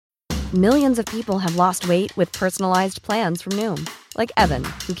Millions of people have lost weight with personalized plans from Noom. Like Evan,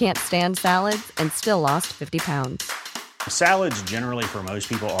 who can't stand salads and still lost 50 pounds. Salads generally for most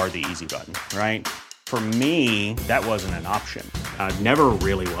people are the easy button, right? For me, that wasn't an option. I never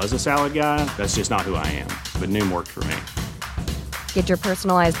really was a salad guy. That's just not who I am. But Noom worked for me. Get your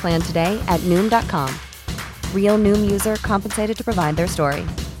personalized plan today at Noom.com. Real Noom user compensated to provide their story.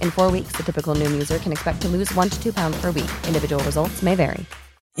 In 4 weeks, the typical Noom user can expect to lose 1 to 2 pounds per week. Individual results may vary.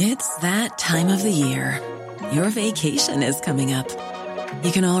 It's that time of the year. Your vacation is coming up.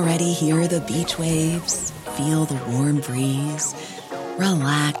 You can already hear the beach waves, feel the warm breeze,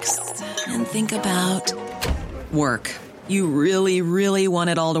 relax, and think about work. You really, really want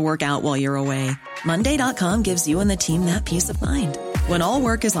it all to work out while you're away. Monday.com gives you and the team that peace of mind. When all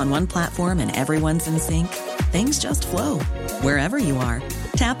work is on one platform and everyone's in sync, things just flow. Wherever you are,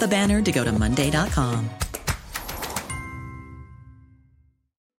 tap the banner to go to Monday.com.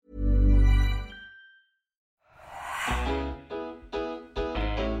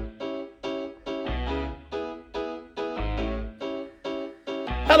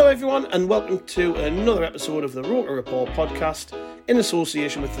 Hello everyone and welcome to another episode of the Roker Report podcast in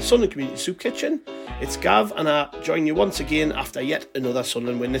association with the Sunderland Community Soup Kitchen. It's Gav and I join you once again after yet another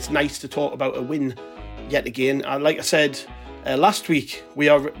Sunderland win. It's nice to talk about a win yet again. Like I said last week, we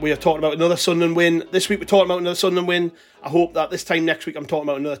are talking about another Sunderland win. This week we're talking about another Sunderland win. I hope that this time next week I'm talking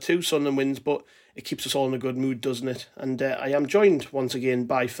about another 2 Sunderland wins, but it keeps us all in a good mood, doesn't it? And I am joined once again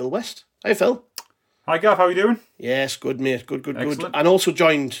by Phil West. Hi Phil. Hi Gav, how are you doing? Yes, good mate, good. Excellent. And also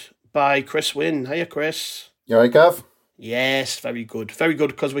joined by Chris Wynn. Hiya Chris. You alright, Gav? Yes, very good,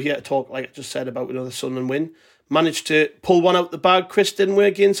 because we're here to talk, like I just said, about another Sunderland win. Managed to pull one out the bag, Chris, didn't we,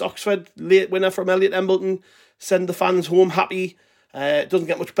 against Oxford? Late winner from Elliot Embleton. Send the fans home happy. It doesn't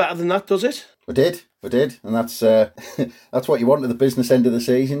get much better than that, does it? We did, and that's that's what you want at the business end of the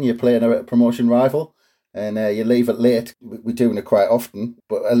season. You're playing a promotion rival, and you leave it late. We're doing it quite often,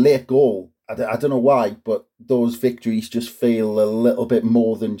 but a late goal, I don't know why, but those victories just feel a little bit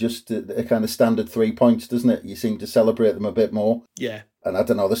more than just a kind of standard 3 points, doesn't it? You seem to celebrate them a bit more. Yeah. And I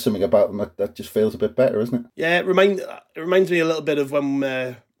don't know, there's something about them that just feels a bit better, isn't it? Yeah, it reminds me a little bit of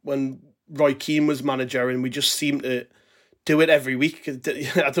when Roy Keane was manager and we just seemed to do it every week. I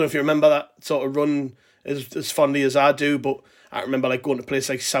don't know if you remember that sort of run as fondly as I do, but I remember like going to places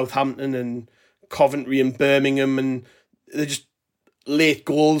like Southampton and Coventry and Birmingham, and they're just late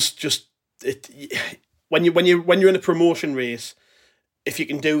goals. Just when you're in a promotion race, if you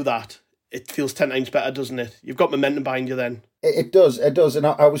can do that, it feels 10 times better, doesn't it? You've got momentum behind you then. It does. And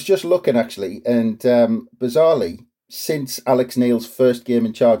I was just looking actually, and bizarrely, since Alex Neil's first game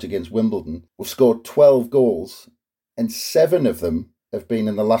in charge against Wimbledon, we've scored 12 goals, and 7 of them have been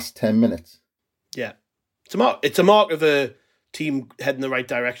in the last 10 minutes. Yeah. It's a mark of a team heading in the right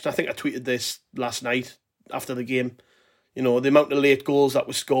direction. I think I tweeted this last night after the game. You know, the amount of late goals that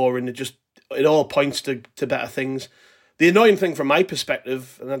we're scoring, it all points to better things. The annoying thing from my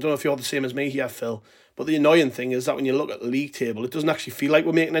perspective, and I don't know if you're the same as me here, Phil, but the annoying thing is that when you look at the league table, it doesn't actually feel like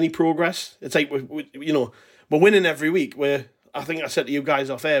we're making any progress. It's like, we're winning every week. I think I said to you guys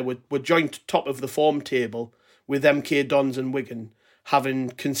off air, we're joint top of the form table with MK Dons and Wigan, having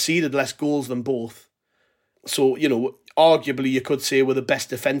conceded less goals than both. So, arguably you could say we're the best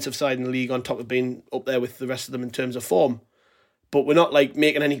defensive side in the league on top of being up there with the rest of them in terms of form. But we're not like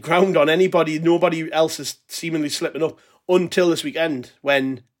making any ground on anybody. Nobody else is seemingly slipping up until this weekend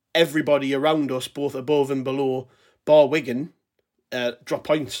when everybody around us, both above and below, bar Wigan, drop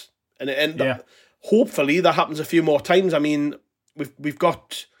points. And hopefully that happens a few more times. I mean, we've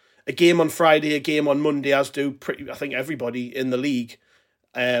got a game on Friday, a game on Monday, as do I think everybody in the league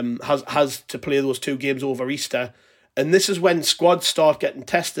has to play those 2 games over Easter. And this is when squads start getting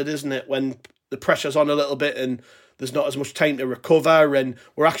tested, isn't it? When the pressure's on a little bit and there's not as much time to recover, and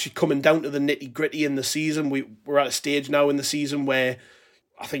we're actually coming down to the nitty-gritty in the season. We're at a stage now in the season where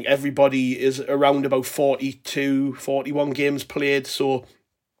I think everybody is around about 42, 41 games played, so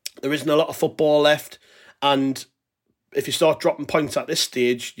there isn't a lot of football left, and if you start dropping points at this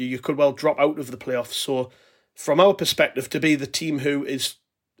stage, you could well drop out of the playoffs. So from our perspective, to be the team who is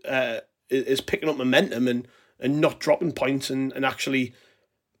picking up momentum and not dropping points and actually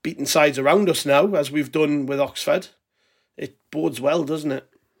beating sides around us now, as we've done with Oxford, it bodes well, doesn't it?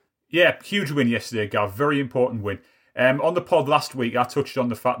 Yeah, huge win yesterday, Gav. Very important win. On the pod last week, I touched on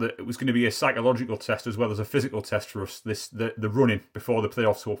the fact that it was going to be a psychological test as well as a physical test for us, the running before the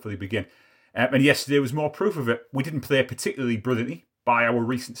playoffs hopefully begin. And yesterday was more proof of it. We didn't play particularly brilliantly by our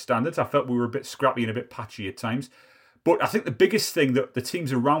recent standards. I felt we were a bit scrappy and a bit patchy at times. But I think the biggest thing that the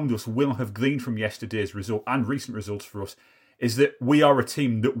teams around us will have gleaned from yesterday's result and recent results for us is that we are a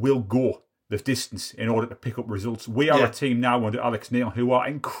team that will go the distance in order to pick up results. We are a team now under Alex Neil who are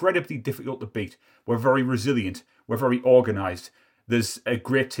incredibly difficult to beat. We're very resilient. We're very organised. There's a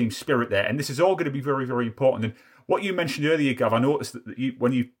great team spirit there. And this is all going to be very, very important. And what you mentioned earlier, Gav, I noticed that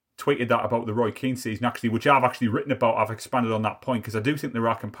when you tweeted that about the Roy Keane season, actually, which I've actually written about, I've expanded on that point because I do think there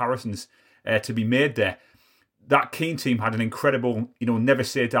are comparisons to be made there. That Keane team had an incredible, never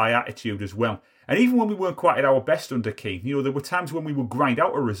say die attitude as well. And even when we weren't quite at our best under Keane, there were times when we would grind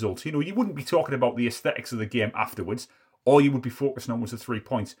out a result. You wouldn't be talking about the aesthetics of the game afterwards. All you would be focusing on was the 3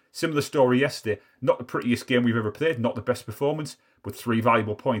 points. Similar story yesterday. Not the prettiest game we've ever played, not the best performance, but 3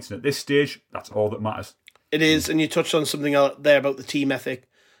 valuable points. And at this stage, that's all that matters. It is, and you touched on something out there about the team ethic.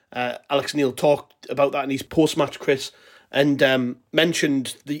 Alex Neil talked about that in his post-match, Chris, and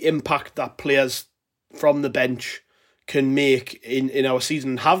mentioned the impact that players from the bench can make in our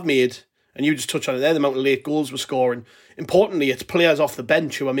season and have made. And you just touched on it there, the amount of late goals we're scoring. Importantly, it's players off the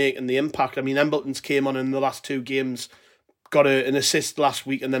bench who are making the impact. I mean, Embleton's came on in the last 2 games, got an assist last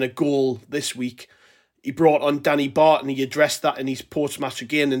week and then a goal this week. He brought on Danny Barton. He addressed that in his post-match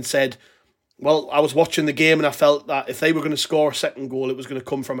again and said, well, I was watching the game and I felt that if they were going to score a second goal, it was going to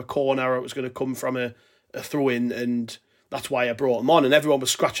come from a corner, or it was going to come from a throw-in, and that's why I brought him on. And everyone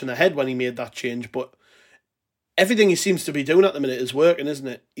was scratching their head when he made that change. But everything he seems to be doing at the minute is working, isn't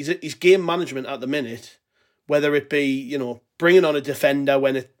it? His game management at the minute, whether it be, bringing on a defender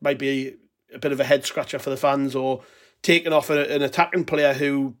when it might be a bit of a head scratcher for the fans, or taking off an attacking player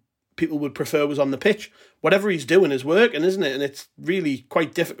who people would prefer was on the pitch. Whatever he's doing is working, isn't it? And it's really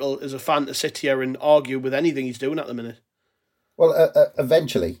quite difficult as a fan to sit here and argue with anything he's doing at the minute. Well,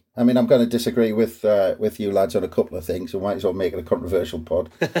 eventually. I mean, I'm going to disagree with you lads on a couple of things. We might as well make it a controversial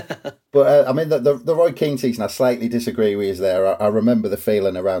pod. But, I mean, the Roy Keane season, I slightly disagree with you there. I remember the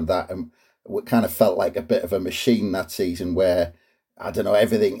feeling around that, and it kind of felt like a bit of a machine that season where, I don't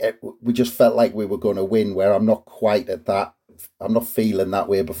know, we just felt like we were going to win, where I'm not quite at that. I'm not feeling that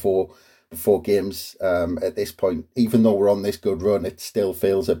way before games at this point. Even though we're on this good run, it still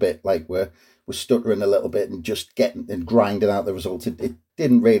feels a bit like we're stuttering a little bit and just getting and grinding out the results. It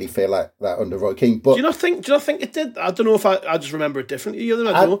didn't really feel like that under Roy Keane. But do you not think it did? I don't know if I just remember it differently. I don't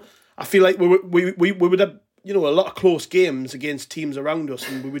know. I feel like we would have a lot of close games against teams around us,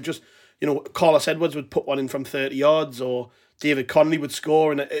 and we would just Carlos Edwards would put one in from 30 yards, or David Connolly would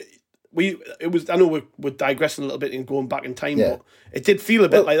score, and I know we're digressing a little bit and going back in time, but it did feel a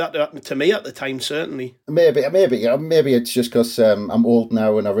bit like that to me at the time, certainly. Maybe it's just because I'm old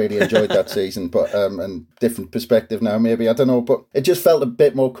now and I really enjoyed that season, but and different perspective now, maybe, I don't know, but it just felt a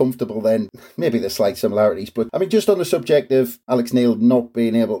bit more comfortable then. Maybe there's slight similarities, but I mean, just on the subject of Alex Neil not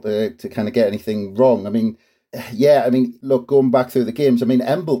being able to kind of get anything wrong, I mean, look, going back through the games, I mean,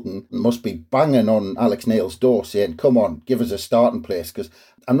 Embleton must be banging on Alex Neil's door saying, come on, give us a starting place, because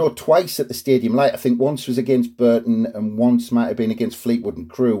I know twice at the Stadium Light, I think once was against Burton and once might have been against Fleetwood and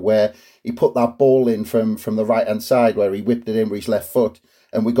Crewe, where he put that ball in from the right-hand side where he whipped it in with his left foot,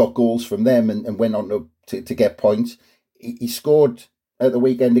 and we got goals from them and went on to get points. He scored at the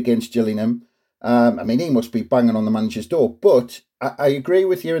weekend against Gillingham. I mean, he must be banging on the manager's door. But I agree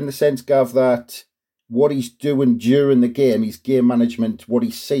with you in the sense, Gav, that what he's doing during the game, his game management, what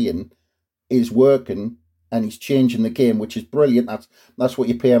he's seeing is working, and he's changing the game, which is brilliant. That's what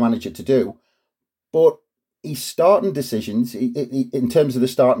you pay a manager to do. But his starting decisions, in terms of the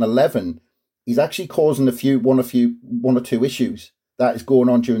starting 11, he's actually causing one or two issues that is going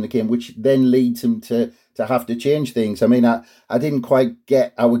on during the game, which then leads him to have to change things. I mean, I didn't quite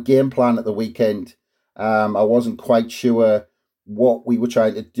get our game plan at the weekend. I wasn't quite sure what we were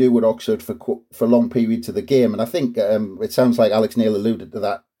trying to do with Oxford for long periods of the game, and I think it sounds like Alex Neil alluded to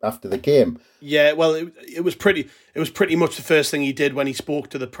that after the game. Yeah, well, it was pretty much the first thing he did when he spoke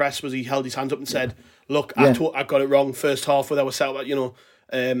to the press was he held his hands up and said, "Look, I got it wrong first half with our setup.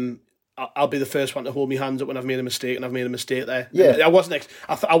 I'll be the first one to hold my hands up when I've made a mistake, and I've made a mistake there." Yeah,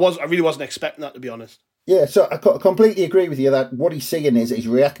 I really wasn't expecting that, to be honest. Yeah, so I completely agree with you that what he's seeing is he's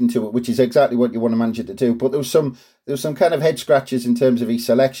reacting to it, which is exactly what you want a manager to do. But there was some kind of head scratches in terms of his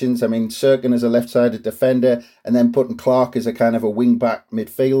selections. I mean, Sirkin as a left-sided defender, and then putting Clark as a kind of a wing-back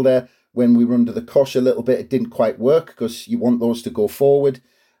midfielder. When we were under the cosh a little bit, it didn't quite work because you want those to go forward.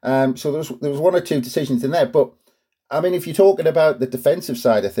 So there was one or two decisions in there. But I mean, if you're talking about the defensive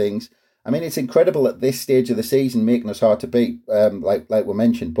side of things, I mean, it's incredible at this stage of the season, making us hard to beat, like we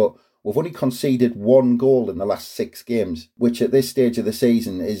mentioned. But we've only conceded 1 goal in the last 6 games, which at this stage of the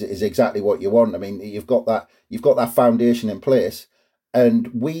season is exactly what you want. I mean, you've got that foundation in place, and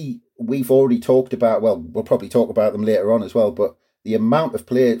we've already talked about. Well, we'll probably talk about them later on as well. But the amount of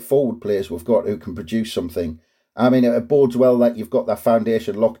forward players we've got who can produce something, I mean, it bodes well that you've got that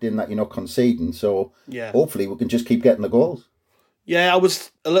foundation locked in, that you're not conceding. So hopefully we can just keep getting the goals. Yeah, I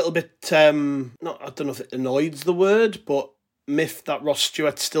was a little bit, I don't know if it annoyed's the word, but miffed that Ross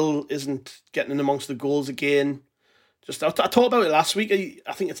Stewart still isn't getting in amongst the goals again. I talked about it last week.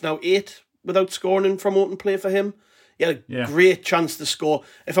 I think it's now 8 without scoring from open play for him. He had a great chance to score.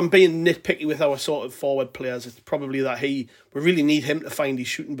 If I'm being nitpicky with our sort of forward players, it's probably that we really need him to find his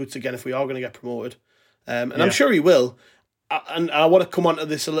shooting boots again if we are going to get promoted. I'm sure he will. And I want to come on to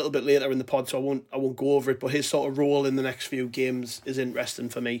this a little bit later in the pod, so I won't go over it, but his sort of role in the next few games is interesting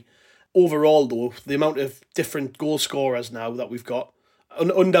for me. Overall, though, the amount of different goal scorers now that we've got,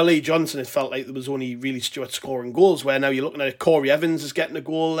 under Lee Johnson, it felt like there was only really Stewart scoring goals, where now you're looking at it, Corey Evans is getting a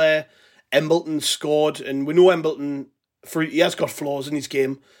goal there, Embleton scored, and we know Embleton, he has got flaws in his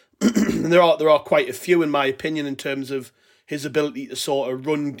game. there are quite a few, in my opinion, in terms of his ability to sort of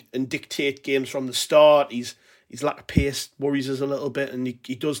run and dictate games from the start. His lack of pace worries us a little bit, and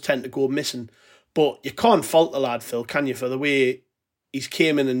he does tend to go missing. But you can't fault the lad, Phil, can you, for the way he's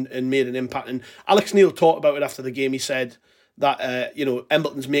came in and made an impact. And Alex Neil talked about it after the game. He said that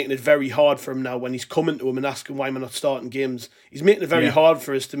Embleton's making it very hard for him now when he's coming to him and asking why we're not starting games. He's making it very hard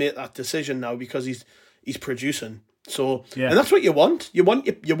for us to make that decision now because he's producing. So and that's what you want. You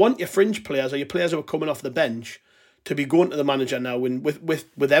want your fringe players or your players who are coming off the bench to be going to the manager now and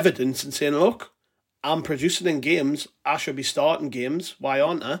with evidence and saying, look, I'm producing in games. I should be starting games. Why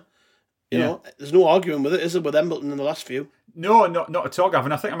aren't I? You know, there's no arguing with it, is it, with Embleton in the last few? No, not at all,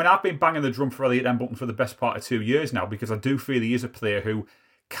 Gavin. I've been banging the drum for Elliot Embleton for the best part of 2 years now because I do feel he is a player who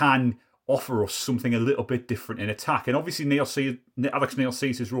can offer us something a little bit different in attack. And obviously Alex Neil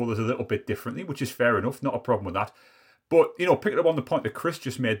sees his role as a little bit differently, which is fair enough, not a problem with that. But, picking up on the point that Chris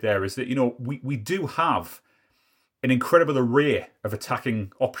just made there is that, we do have an incredible array of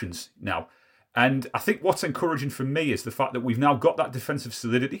attacking options now. And I think what's encouraging for me is the fact that we've now got that defensive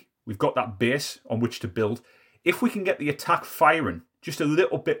solidity. We've got that base on which to build. If we can get the attack firing just a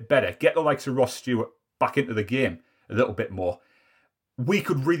little bit better, get the likes of Ross Stewart back into the game a little bit more, we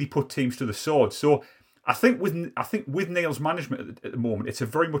could really put teams to the sword. So I think with Neil's management at the moment, it's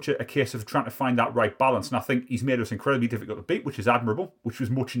very much a case of trying to find that right balance. And I think he's made us incredibly difficult to beat, which is admirable, which was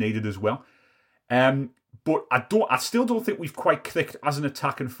much needed as well. But I still don't think we've quite clicked as an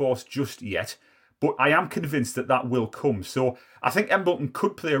attacking force just yet. But I am convinced that will come. So I think Embleton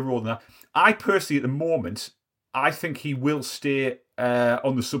could play a role in that. I personally, at the moment, I think he will stay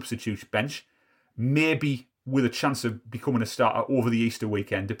on the substitutes bench, maybe with a chance of becoming a starter over the Easter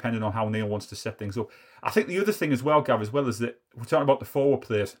weekend, depending on how Neil wants to set things up. I think the other thing as well, Gav, is that we're talking about the forward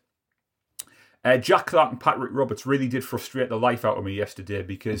players. Jack Clark and Patrick Roberts really did frustrate the life out of me yesterday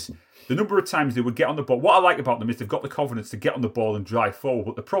because the number of times they would get on the ball. What I like about them is they've got the confidence to get on the ball and drive forward.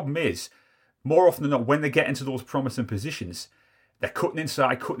 But the problem is, more often than not, when they get into those promising positions, they're cutting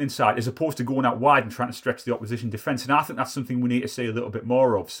inside, as opposed to going out wide and trying to stretch the opposition defence. And I think that's something we need to see a little bit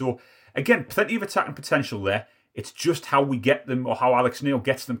more of. So, again, plenty of attacking potential there. It's just how we get them, or how Alex Neil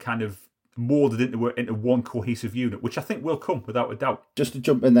gets them kind of moulded into one cohesive unit, which I think will come, without a doubt. Just to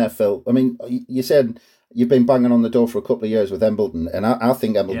jump in there, Phil, I mean, you said you've been banging on the door for a couple of years with Embleton, and I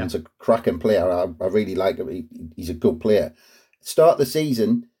think Embleton's a cracking player. I really like him. He's a good player. Start the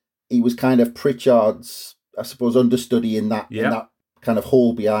season, he was kind of Pritchard's, I suppose, understudy in that kind of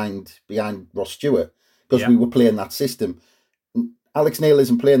hole behind Ross Stewart, because we were playing that system. Alex Neil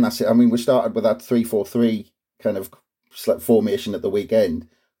isn't playing that system. I mean, we started with that 3-4-3 kind of formation at the weekend.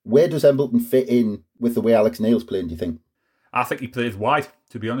 Where does Embleton fit in with the way Alex Neil's playing, do you think? I think he plays wide,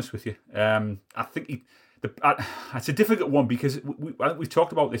 to be honest with you. I think it's a difficult one because we've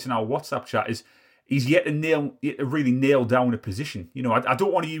talked about this in our WhatsApp chat, is he's yet to really nail down a position. I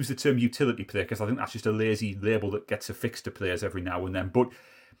don't want to use the term utility player because I think that's just a lazy label that gets affixed to players every now and then. But,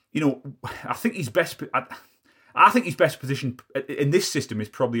 I think his best position in this system is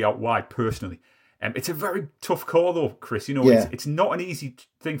probably out wide, personally. It's a very tough call, though, Chris. It's not an easy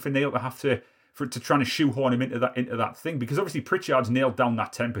thing for Neil to have to try to shoehorn him into that thing, because obviously Pritchard's nailed down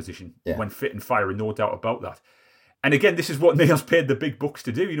that 10 position when fit and firing, no doubt about that. And again, this is what Neil's paid the big bucks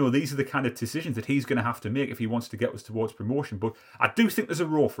to do. These are the kind of decisions that he's going to have to make if he wants to get us towards promotion. But I do think there's a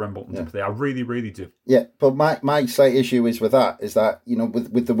role for Embleton to play. I really, really do. Yeah, but my slight issue is with that,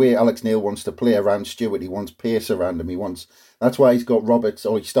 with the way Alex Neil wants to play around Stewart, he wants pace around him. That's why he's got Roberts,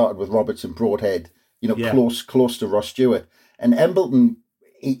 or he started with Roberts and Broadhead, close to Ross Stewart. And Embleton,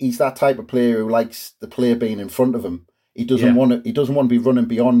 he's that type of player who likes the player being in front of him. He doesn't want to be running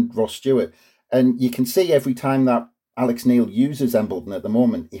beyond Ross Stewart. And you can see every time that Alex Neil uses Embleton at the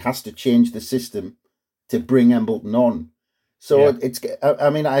moment, he has to change the system to bring Embleton on. So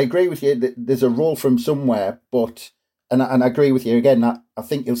I mean, I agree with you that there's a role from somewhere, but and I agree with you again that I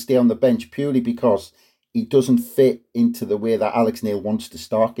think he'll stay on the bench purely because he doesn't fit into the way that Alex Neil wants to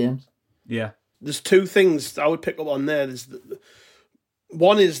start games. Yeah. There's two things I would pick up on there.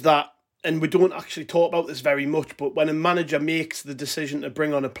 One is that, and we don't actually talk about this very much, but when a manager makes the decision to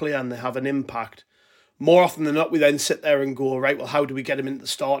bring on a player and they have an impact, more often than not, we then sit there and go, right, well, how do we get him into the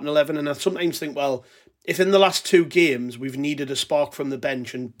starting 11? And I sometimes think, well, if in the last 2 games we've needed a spark from the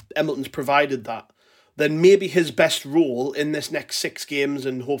bench and Embleton's provided that, then maybe his best role in this next 6 games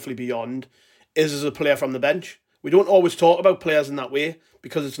and hopefully beyond is as a player from the bench. We don't always talk about players in that way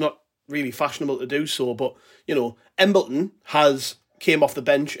because it's not really fashionable to do so. But, you know, Embleton came off the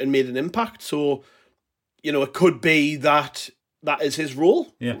bench and made an impact. So, you know, it could be that is his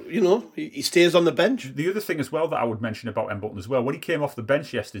role. Yeah. You know, he stays on the bench. The other thing as well that I would mention about Embleton as well, when he came off the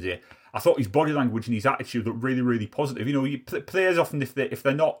bench yesterday, I thought his body language and his attitude looked really, really positive. You know, players often, if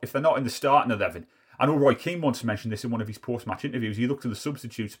they're not in the starting 11, I know Roy Keane once mentioned this in one of his post-match interviews. You look to the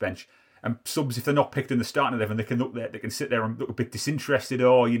substitutes bench, and subs, if they're not picked in the starting 11, they can sit there and look a bit disinterested,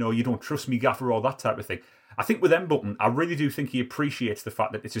 or, you know, you don't trust me, gaffer, all that type of thing. I think with Embleton, I really do think he appreciates the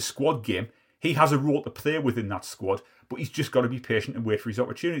fact that it's a squad game. He has a role to play within that squad, but he's just got to be patient and wait for his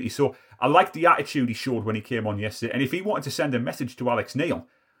opportunity. So I like the attitude he showed when he came on yesterday. And if he wanted to send a message to Alex Neil,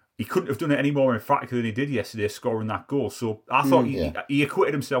 he couldn't have done it any more emphatically than he did yesterday, scoring that goal. So I thought he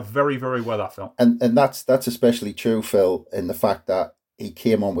acquitted himself very, very well, I felt. And that's especially true, Phil, in the fact that he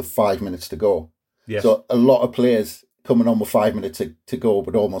came on with 5 minutes to go. Yes. So a lot of players coming on with 5 minutes to go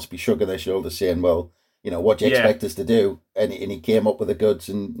would almost be shrugging their shoulders saying, well, you know, what do you expect us to do? And he came up with the goods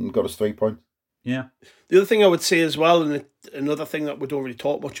and got us 3 points. Yeah. The other thing I would say as well, and another thing that we don't really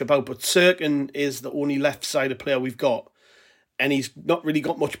talk much about, but Sirkin is the only left-sided player we've got, and he's not really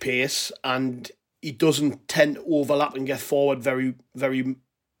got much pace, and he doesn't tend to overlap and get forward very, very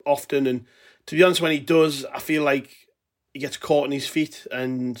often. And to be honest, when he does, I feel like he gets caught on his feet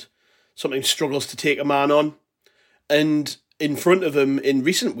and sometimes struggles to take a man on. And in front of him, in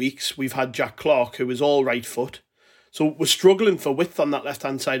recent weeks, we've had Jack Clark, who is all right foot. So we're struggling for width on that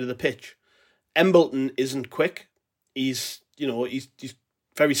left-hand side of the pitch. Embleton isn't quick. He's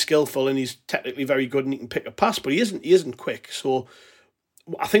very skillful and he's technically very good and he can pick a pass, but he isn't quick. So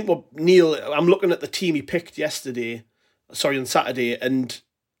I think I'm looking at the team he picked on Saturday, and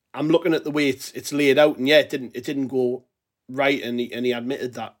I'm looking at the way it's laid out, and it didn't go right, and he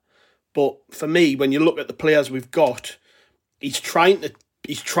admitted that. But for me, when you look at the players we've got, he's trying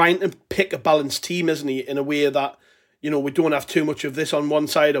to pick a balanced team, isn't he? In a way that, you know, we don't have too much of this on one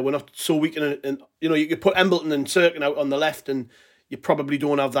side, or we're not so weak in you know, you could put Embleton and Sirkin out on the left, and you probably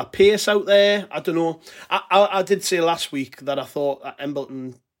don't have that pace out there. I don't know. I did say last week that I thought that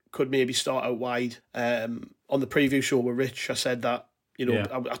Embleton could maybe start out wide. On the preview show with Rich, I said that, you know,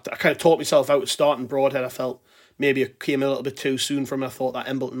 I kind of talked myself out of starting Broadhead. I felt maybe it came a little bit too soon for him. I thought that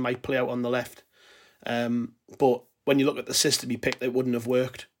Embleton might play out on the left. But when you look at the system he picked, it wouldn't have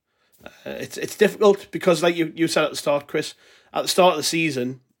worked. It's difficult because, like you said at the start, Chris, at the start of the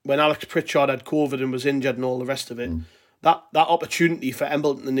season, when Alex Pritchard had COVID and was injured and all the rest of it, that opportunity for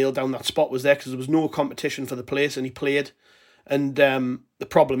Embleton to nail down that spot was there because there was no competition for the place, and he played. And the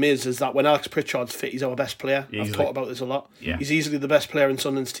problem is that when Alex Pritchard's fit, he's our best player. Easily. I've talked about this a lot. Yeah. He's easily the best player in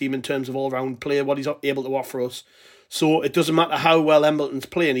Sunderland's team in terms of all-round play, what he's able to offer us. So it doesn't matter how well Embleton's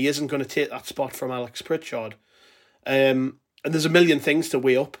playing, he isn't going to take that spot from Alex Pritchard. And there's a million things to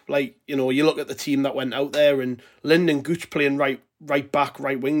weigh up. Like, you know, you look at the team that went out there, and Lyndon Gooch playing right back,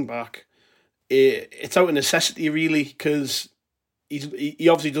 right wing back. It's out of necessity, really, because he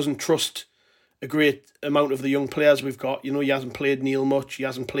obviously doesn't trust a great amount of the young players we've got. You know, he hasn't played Neil much. He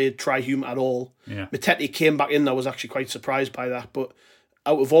hasn't played Tri-Hume at all. Yeah. Matete came back in. I was actually quite surprised by that. But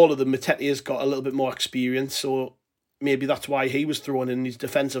out of all of them, Matete has got a little bit more experience, so maybe that's why he was thrown in. He's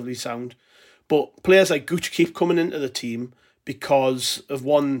defensively sound. But players like Gooch keep coming into the team because of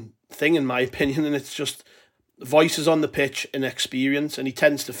one thing, in my opinion, and it's just voices on the pitch and experience, and he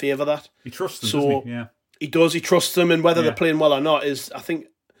tends to favour that. He trusts them, doesn't he? Yeah. He does. He trusts them, and whether they're playing well or not is, I think,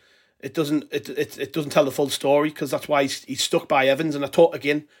 it doesn't tell the full story, because that's why he's stuck by Evans. And I talked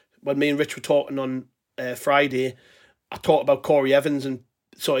again when me and Rich were talking on Friday. I talked about Corey Evans, and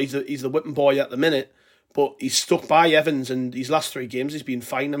so he's the whipping boy at the minute, but he's stuck by Evans, and these last 3 games he's been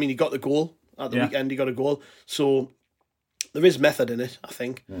fine. I mean, he got the goal at the weekend. He got a goal, so there is method in it, I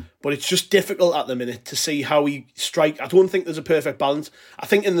think. Yeah. But it's just difficult at the minute to see how he strike. I don't think there's a perfect balance. I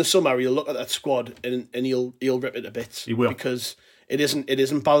think in the summer he'll look at that squad and he'll rip it to bits. He will, because it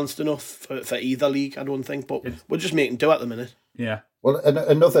isn't balanced enough for either league, I don't think. But we're just making do at the minute. Yeah. Well,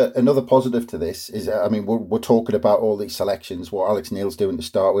 another positive to this is, I mean, we're talking about all these selections, what Alex Neil's doing to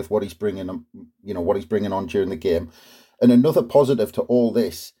start with, what he's bringing on, what he's bringing on during the game, and another positive to all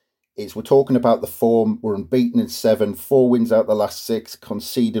this is we're talking about the form. We're unbeaten in 7, 4 wins out the last 6,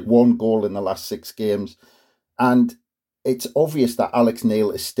 conceded 1 goal in the last 6 games, and it's obvious that Alex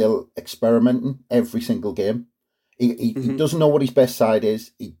Neil is still experimenting every single game. He doesn't know what his best side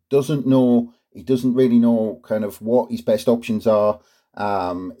is. He doesn't really know kind of what his best options are.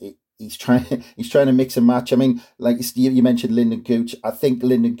 He's trying to mix and match. I mean, like you mentioned Lynden Gooch. I think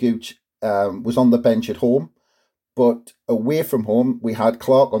Lynden Gooch was on the bench at home, but away from home, we had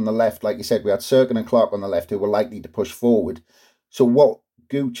Clark on the left. Like you said, we had Serkin and Clark on the left who were likely to push forward. So what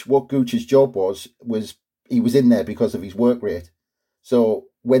Gooch's job was he was in there because of his work rate. So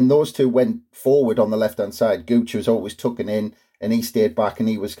when those two went forward on the left-hand side, Gooch was always tucking in and he stayed back, and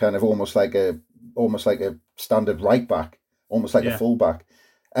he was kind of almost like a standard right back, almost like a full back.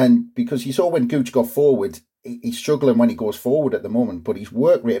 And because you saw when Gooch got forward, he's struggling when he goes forward at the moment, but his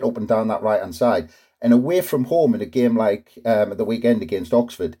work rate up and down that right-hand side and away from home in a game like at the weekend against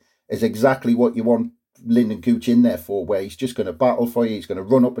Oxford is exactly what you want Lynden Gooch in there for, where he's just going to battle for you, he's going to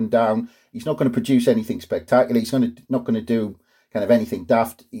run up and down, he's not going to produce anything spectacular, he's not going to do kind of anything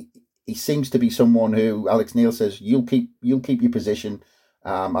daft. He seems to be someone who Alex Neil says, you'll keep your position.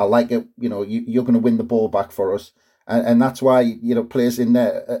 I like it. You're going to win the ball back for us, and that's why players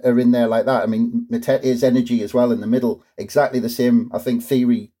are in there like that. I mean, Mateta's energy as well in the middle, exactly the same. I think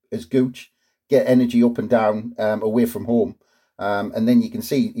theory as Gooch, get energy up and down away from home, and then you can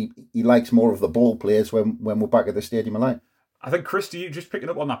see he likes more of the ball players when we're back at the Stadium of Light. I think, Chris, just picking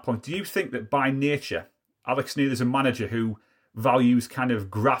up on that point, do you think that by nature Alex Neil is a manager who values kind of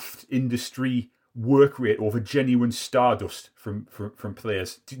graft industry work rate over genuine stardust from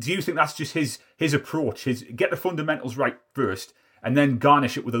players? Do you think that's just his approach? Get the fundamentals right first, and then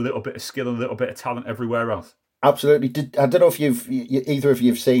garnish it with a little bit of skill and a little bit of talent everywhere else? Absolutely. I don't know if either of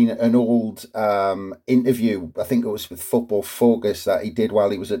you have seen an old interview. I think it was with Football Focus that he did while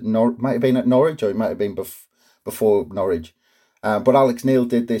he was at might have been at Norwich, or it might have been before Norwich. But Alex Neil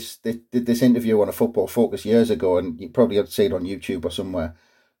did this interview on a Football Focus years ago, and you probably had to see it on YouTube or somewhere.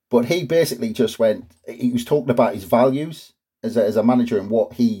 But he basically just he was talking about his values as a manager and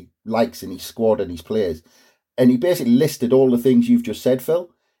what he likes in his squad and his players. And he basically listed all the things you've just said, Phil.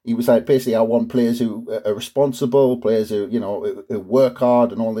 He was like, basically, I want players who are responsible, players who work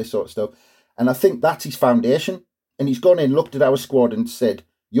hard and all this sort of stuff. And I think that's his foundation. And he's gone in, looked at our squad and said,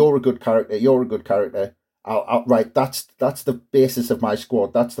 you're a good character, you're a good character. Right, that's the basis of my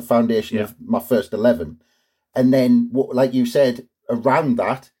squad. That's the foundation of my first 11. And then, like you said, around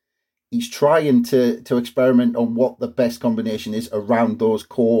that, he's trying to experiment on what the best combination is around those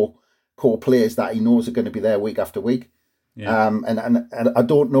core players that he knows are going to be there week after week. Yeah. And I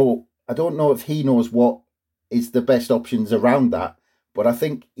don't know if he knows what is the best options around that. But I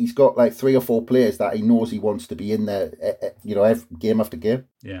think he's got like 3 or 4 players that he knows he wants to be in there, every game after game.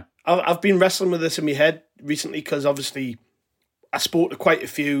 Yeah, I've been wrestling with this in my head recently because obviously I spoke to quite a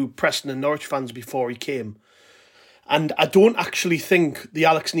few Preston and Norwich fans before he came, and I don't actually think the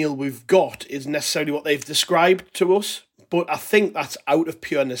Alex Neil we've got is necessarily what they've described to us. But I think that's out of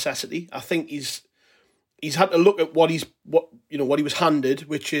pure necessity. I think he's had to look at what he was handed,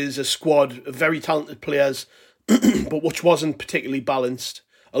 which is a squad of very talented players. But which wasn't particularly balanced.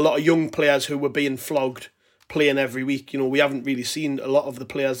 A lot of young players who were being flogged, playing every week. We haven't really seen a lot of the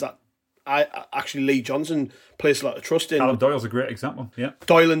players that Lee Johnson plays a lot of trust in. Callum Doyle's a great example. Yeah,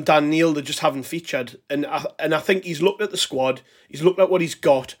 Doyle and Dan Neil, they just haven't featured. And I think he's looked at the squad, he's looked at what he's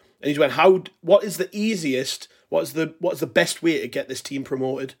got, and he's went, what is the easiest? What's the best way to get this team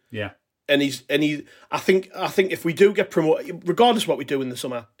promoted? Yeah. And I think if we do get promoted, regardless of what we do in the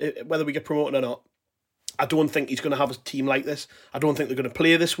summer, whether we get promoted or not, I don't think he's going to have a team like this. I don't think they're going to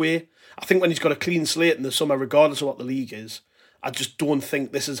play this way. I think when he's got a clean slate in the summer, regardless of what the league is, I just don't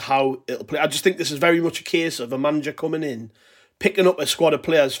think this is how it'll play. I just think this is very much a case of a manager coming in, picking up a squad of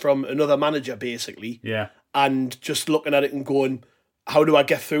players from another manager, basically, and just looking at it and going, how do I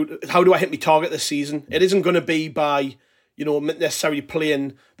get through? How do I hit my target this season? It isn't going to be by, necessarily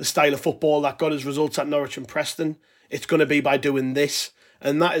playing the style of football that got us results at Norwich and Preston. It's going to be by doing this.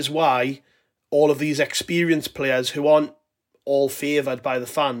 And that is why all of these experienced players who aren't all favoured by the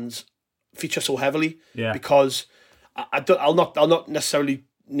fans feature so heavily. Yeah. Because I'll not necessarily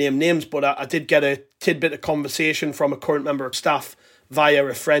name names, but I did get a tidbit of conversation from a current member of staff via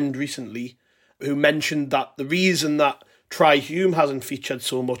a friend recently who mentioned that the reason that Try Hume hasn't featured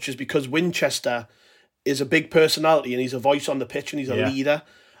so much is because Winchester is a big personality and he's a voice on the pitch and he's a leader.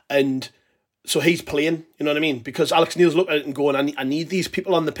 And So he's playing, you know what I mean? Because Alex Neil's looking at it and going, I need these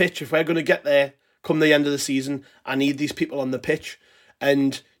people on the pitch. If we're going to get there come the end of the season, I need these people on the pitch.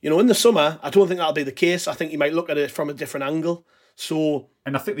 And, in the summer, I don't think that'll be the case. I think he might look at it from a different angle. So,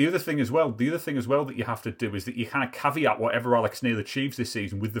 and I think the other thing as well that you have to do is that you kind of caveat whatever Alex Neil achieves this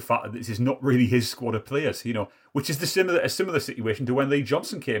season with the fact that this is not really his squad of players, which is a similar situation to when Lee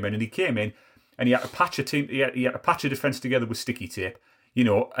Johnson came in, and he came in and he had to patch a team, he had to patch a defence together with sticky tape,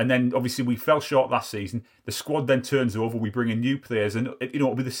 and then obviously we fell short last season. The squad then turns over, we bring in new players, and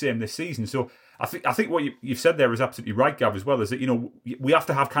it'll be the same this season. So I think what you've said there is absolutely right, Gav, as well, is that we have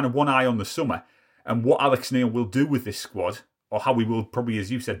to have kind of one eye on the summer and what Alex Neil will do with this squad, or how he will probably, as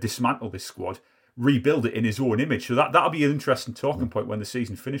you said, dismantle this squad, rebuild it in his own image. So that'll be an interesting talking point when the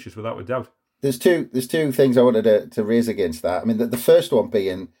season finishes, without a doubt. There's two things I wanted to raise against that. I mean, the first one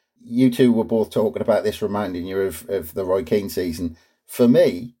being, you two were both talking about this, reminding you of the Roy Keane season. For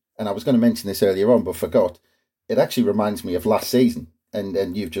me, and I was going to mention this earlier on, but forgot, it actually reminds me of last season.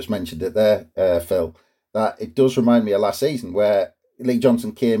 And you've just mentioned it there, Phil, that it does remind me of last season, where Lee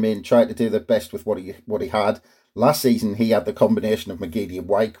Johnson came in, tried to do the best with what he had. Last season, he had the combination of McGeady and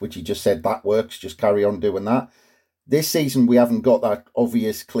Wyke, which he just said, that works, just carry on doing that. This season, we haven't got that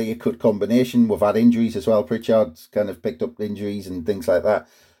obvious, clear-cut combination. We've had injuries as well. Pritchard's kind of picked up injuries and things like that.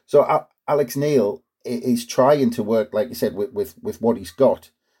 So Alex Neil is trying to work, like you said, with what he's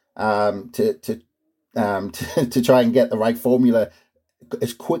got to try and get the right formula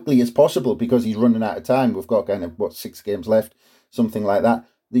as quickly as possible, because he's running out of time. We've got 6 games left, something like that.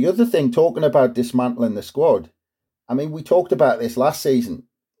 The other thing, talking about dismantling the squad, I mean, we talked about this last season.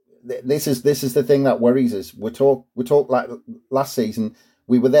 This is the thing that worries us. We talked like last season.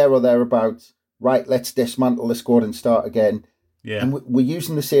 We were there or thereabouts. Right, let's dismantle the squad and start again. Yeah, and we're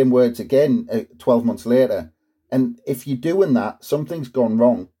using the same words again 12 months later. And if you're doing that, something's gone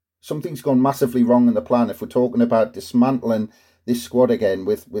wrong. Something's gone massively wrong in the plan. If we're talking about dismantling this squad again,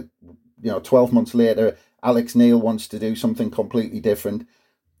 with 12 months later, Alex Neil wants to do something completely different.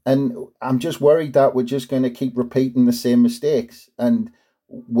 And I'm just worried that we're just going to keep repeating the same mistakes. And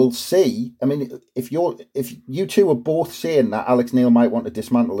we'll see. I mean, if you two are both saying that Alex Neil might want to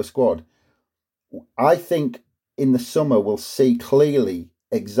dismantle the squad, I think in the summer we'll see clearly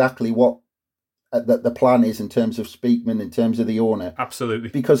exactly what the plan is in terms of Speakman, in terms of the owner. Absolutely.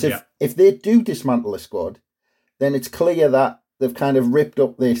 Because if they do dismantle the squad, then it's clear that they've kind of ripped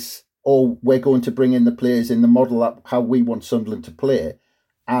up this, we're going to bring in the players in the model that how we want Sunderland to play.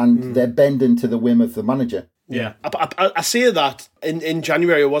 And they're bending to the whim of the manager. Yeah. I say that in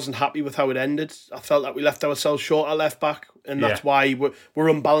January I wasn't happy with how it ended. I felt like we left ourselves short at left back, and that's why we're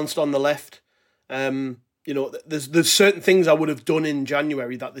unbalanced on the left. There's certain things I would have done in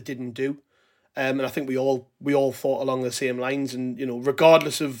January that they didn't do. And I think we all thought along the same lines. And,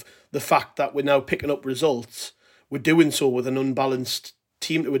 regardless of the fact that we're now picking up results, we're doing so with an unbalanced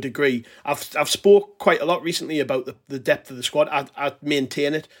team to a degree. I've spoke quite a lot recently about the depth of the squad. I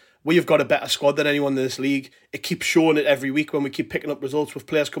maintain it. We have got a better squad than anyone in this league. It keeps showing it every week when we keep picking up results with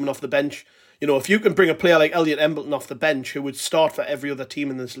players coming off the bench. If you can bring a player like Elliot Embleton off the bench who would start for every other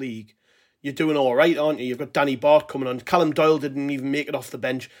team in this league, you're doing all right, aren't you? You've got Danny Bart coming on. Callum Doyle didn't even make it off the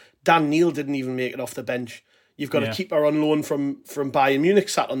bench. Dan Neil didn't even make it off the bench. You've got a keeper on loan from Bayern Munich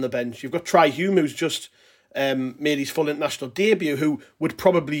sat on the bench. You've got Tri Hume, who's just made his full international debut, who would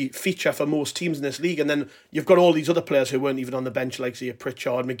probably feature for most teams in this league. And then you've got all these other players who weren't even on the bench, like say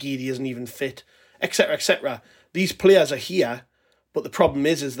Pritchard, McGeady isn't even fit, etc., etc. These players are here, but the problem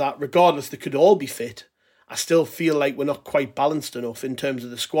is that regardless they could all be fit, I still feel like we're not quite balanced enough in terms of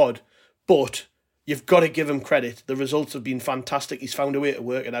the squad. But you've got to give him credit. The results have been fantastic. He's found a way to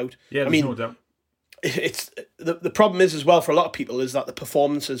work it out. Yeah, there's no doubt. It's the problem is as well for a lot of people is that the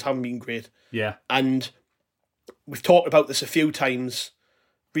performances haven't been great. Yeah, and we've talked about this a few times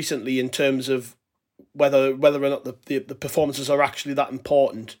recently in terms of whether or not the performances are actually that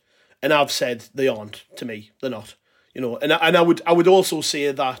important. And I've said they aren't. To me, they're not. And I would also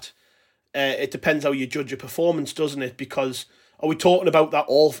say that it depends how you judge a performance, doesn't it? Because are we talking about that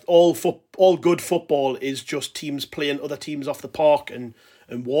all good football is just teams playing other teams off the park and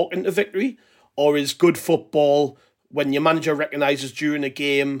walking to victory? Or is good football when your manager recognises during a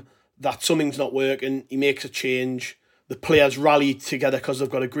game that something's not working, he makes a change, the players rally together because they've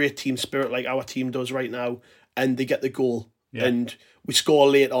got a great team spirit like our team does right now, and they get the goal. Yeah. And we score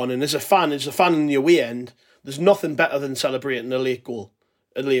late on. And as a fan in the away end, there's nothing better than celebrating a late goal,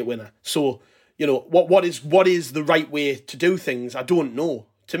 a late winner. So, what is the right way to do things? I don't know.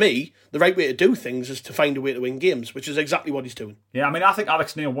 To me, the right way to do things is to find a way to win games, which is exactly what he's doing. Yeah, I mean, I think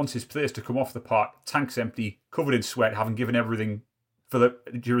Alex Neil wants his players to come off the park, tanks empty, covered in sweat, having given everything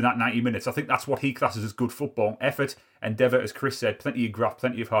during that 90 minutes. I think that's what he classes as good football. Effort, endeavour, as Chris said, plenty of graft,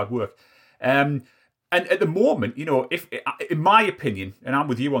 plenty of hard work. And at the moment, if in my opinion, and I'm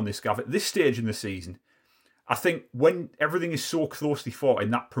with you on this, Gav, at this stage in the season, I think when everything is so closely fought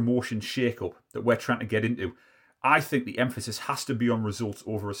in that promotion shake-up that we're trying to get into, I think the emphasis has to be on results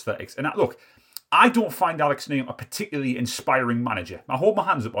over aesthetics. And look, I don't find Alex Neil a particularly inspiring manager. I hold my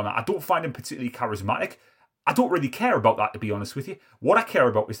hands up on that. I don't find him particularly charismatic. I don't really care about that, to be honest with you. What I care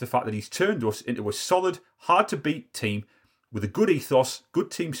about is the fact that he's turned us into a solid, hard-to-beat team with a good ethos,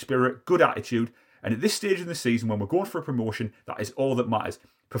 good team spirit, good attitude. And at this stage in the season, when we're going for a promotion, that is all that matters.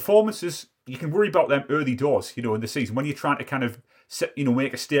 Performances, you can worry about them early doors, in the season, when you're trying to kind of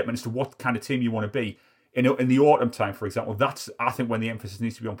make a statement as to what kind of team you want to be. In the autumn time, for example, that's, I think, when the emphasis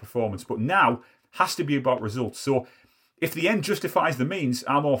needs to be on performance. But now, has to be about results. So if the end justifies the means,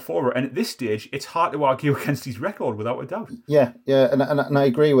 I'm all for it. And at this stage, it's hard to argue against his record, without a doubt. Yeah, and I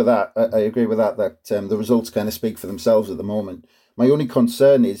agree with that. I agree with that the results kind of speak for themselves at the moment. My only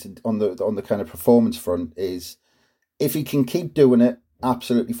concern is on the kind of performance front is if he can keep doing it,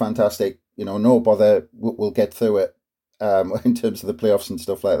 absolutely fantastic. No bother, we'll get through it in terms of the playoffs and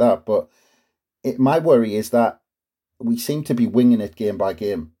stuff like that. But my worry is that we seem to be winging it game by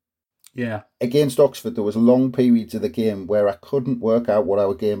game. Yeah. Against Oxford, there was long periods of the game where I couldn't work out what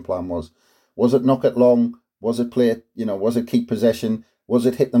our game plan was. Was it knock it long? Was it play it, was it keep possession? Was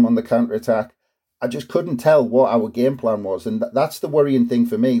it hit them on the counter-attack? I just couldn't tell what our game plan was. And that's the worrying thing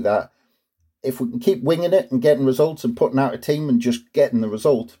for me, that if we can keep winging it and getting results and putting out a team and just getting the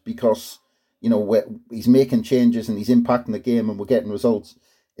result because, he's making changes and he's impacting the game and we're getting results.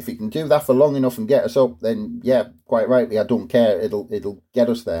 If he can do that for long enough and get us up, then yeah, quite rightly, I don't care. It'll get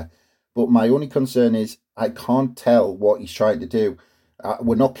us there. But my only concern is I can't tell what he's trying to do.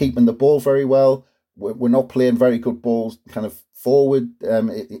 We're not keeping the ball very well. We're not playing very good balls kind of forward.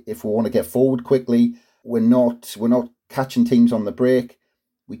 If we want to get forward quickly, we're not catching teams on the break.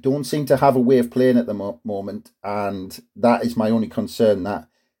 We don't seem to have a way of playing at the moment. And that is my only concern, that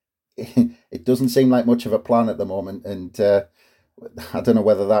it doesn't seem like much of a plan at the moment. And I don't know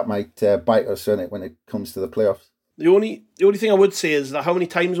whether that might bite us in it when it comes to the playoffs. The only thing I would say is that how many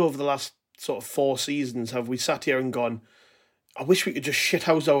times over the last sort of 4 seasons have we sat here and gone, I wish we could just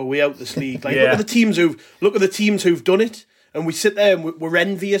shithouse our way out this league. Like, look at the teams who've done it, and we sit there and we're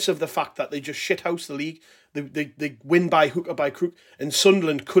envious of the fact that they just shithouse the league. They win by hook or by crook, and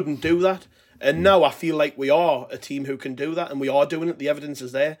Sunderland couldn't do that. And now I feel like we are a team who can do that, and we are doing it. The evidence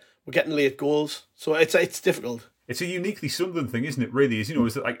is there. We're getting late goals, so it's difficult. It's a uniquely Sunderland thing, isn't it? Really, is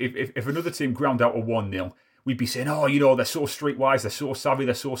it like if another team ground out a 1-0. We'd be saying, they're so streetwise, they're so savvy,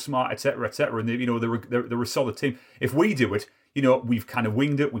 they're so smart, etc., etc., and they're a solid team. If we do it, we've kind of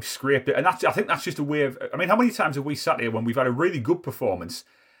winged it, we've scraped it, and I think that's just a way of. I mean, how many times have we sat here when we've had a really good performance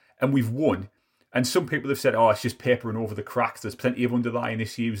and we've won, and some people have said, it's just papering over the cracks. There's plenty of underlying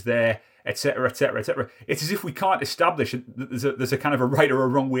issues there, etc., etc., etc. It's as if we can't establish that there's a kind of a right or a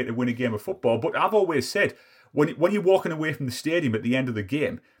wrong way to win a game of football. But I've always said, when you're walking away from the stadium at the end of the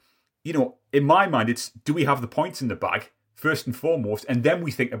game, in my mind, it's, do we have the points in the bag, first and foremost, and then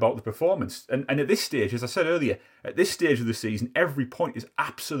we think about the performance. And at this stage, as I said earlier, at this stage of the season, every point is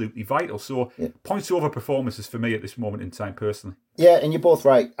absolutely vital. So points over performances for me at this moment in time, personally. Yeah, and you're both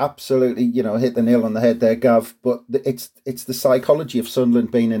right. Absolutely, hit the nail on the head there, Gav. But it's the psychology of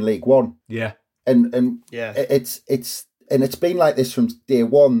Sunderland being in League One. Yeah. And yeah, it's been like this from day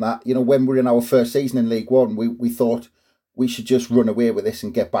one, that, when we're in our first season in League One, we thought we should just run away with this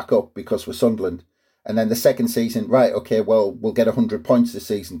and get back up because we're Sunderland. And then the second season, right, okay, well, we'll get 100 points this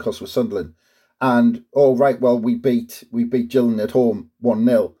season because we're Sunderland. And, we beat Gillingham at home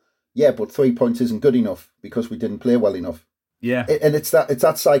 1-0. Yeah, but 3 points isn't good enough because we didn't play well enough. Yeah. And it's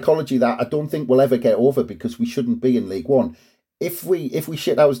that psychology that I don't think we'll ever get over, because we shouldn't be in League One. If we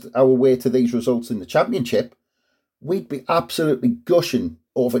shit our way to these results in the Championship, we'd be absolutely gushing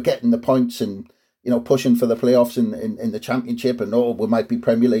over getting the points and, pushing for the playoffs in the Championship, and we might be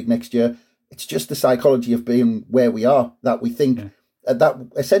Premier League next year. It's just the psychology of being where we are, that we think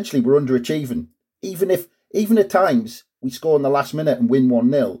that essentially we're underachieving. Even at times we score in the last minute and win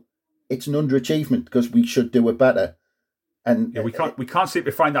 1-0, it's an underachievement because we should do it better. And we can't seem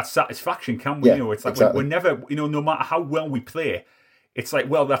to find that satisfaction, can we? Yeah, it's like exactly. we're never, no matter how well we play, it's like,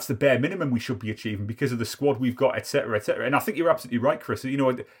 well, that's the bare minimum we should be achieving because of the squad we've got, etc., etc. And I think you're absolutely right, Chris.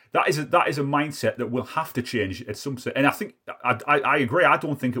 That is a mindset that will have to change at some point. And I think I agree. I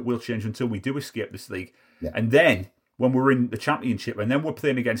don't think it will change until we do escape this league. Yeah. And then when we're in the Championship, and then we're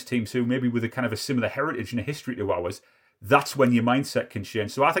playing against teams who maybe with a kind of a similar heritage and a history to ours, that's when your mindset can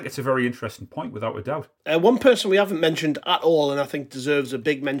change. So I think it's a very interesting point, without a doubt. One person we haven't mentioned at all, and I think deserves a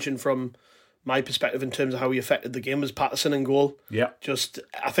big mention from my perspective in terms of how he affected the game, was Patterson in goal. Yeah.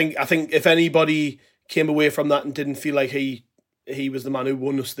 I think if anybody came away from that and didn't feel like he was the man who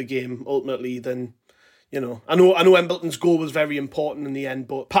won us the game ultimately, then, you know, I know Embleton's goal was very important in the end,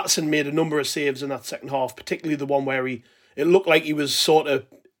 but Patterson made a number of saves in that second half, particularly the one where it looked like he was sort of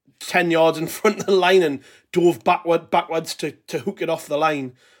 10 yards in front of the line and dove backwards to hook it off the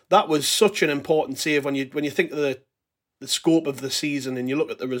line. That was such an important save when you think of the scope of the season and you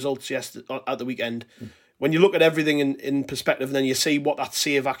look at the results yesterday at the weekend. When you look at everything in perspective, and then you see what that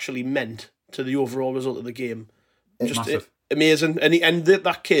save actually meant to the overall result of the game. Just amazing. And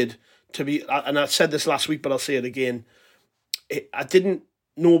that kid, to be, and I said this last week, but I'll say it again, I didn't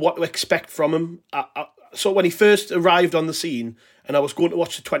know what to expect from him. So when he first arrived on the scene and I was going to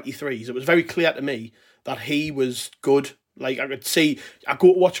watch the 23s, it was very clear to me that he was good. Like, I could see, I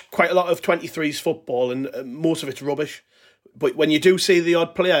go to watch quite a lot of 23s football and most of it's rubbish. But when you do see the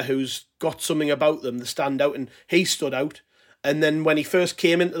odd player who's got something about them, they stand out, and he stood out. And then when he first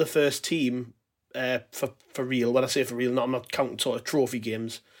came into the first team, for real, when I say for real, I'm not counting sort of trophy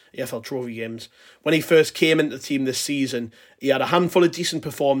games, AFL trophy games. When he first came into the team this season, he had a handful of decent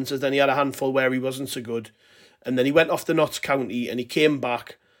performances, then he had a handful where he wasn't so good. And then he went off to Notts County and he came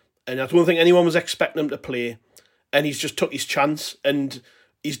back, and I don't think anyone was expecting him to play, and he's just took his chance, and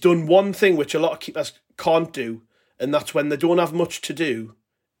he's done one thing which a lot of keepers can't do, and that's when they don't have much to do,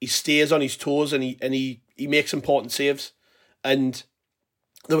 he stays on his toes and he makes important saves. And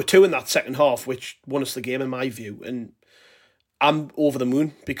there were two in that second half which won us the game in my view, and I'm over the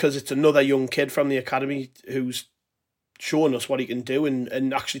moon because it's another young kid from the academy who's showing us what he can do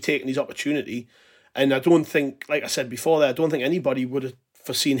and actually taking his opportunity. And I don't think, like I said before there, I don't think anybody would have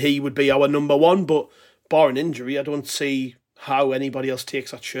foreseen he would be our number one, but barring injury, I don't see how anybody else takes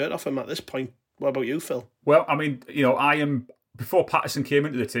that shirt off him at this point. What about you, Phil? Well, I mean, you know, before Patterson came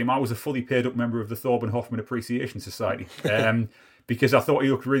into the team, I was a fully paid up member of the Thorburn Hoffman Appreciation Society because I thought he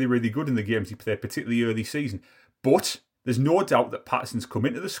looked really, really good in the games he played, particularly early season. But there's no doubt that Patterson's come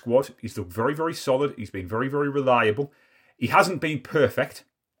into the squad. He's looked very, very solid. He's been very, very reliable. He hasn't been perfect.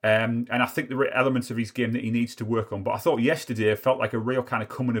 And I think there are elements of his game that he needs to work on. But I thought yesterday felt like a real kind of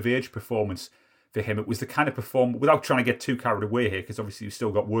coming-of-age performance for him. It was the kind of performance, without trying to get too carried away here, because obviously he's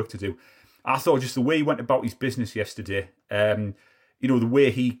still got work to do. I thought just the way he went about his business yesterday, you know, the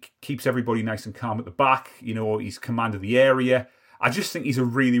way he keeps everybody nice and calm at the back, you know, he's command of the area. I just think he's a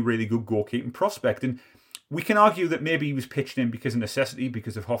really, really good goalkeeping prospect. And we can argue that maybe he was pitched in because of necessity,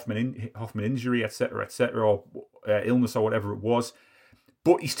 because of Hoffman injury, etc., or illness or whatever it was.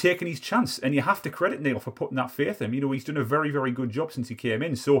 But he's taken his chance, and you have to credit Neil for putting that faith in him. You know, he's done a very, very good job since he came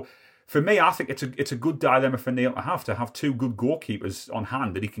in. So for me, I think it's a good dilemma for Neil to have two good goalkeepers on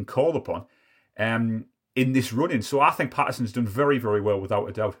hand that he can call upon in this run-in. So I think Patterson's done very, very well, without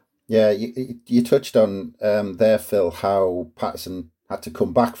a doubt. Yeah, you touched on there, Phil, how Patterson had to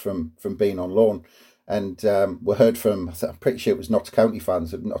come back from being on loan. And we heard from, I'm pretty sure it was Notts County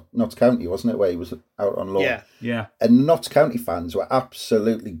fans, Notts County, wasn't it, where he was out on loan? Yeah. And Notts County fans were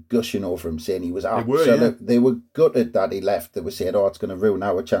absolutely gushing over him, saying he was they were gutted that he left. They were saying, oh, it's going to ruin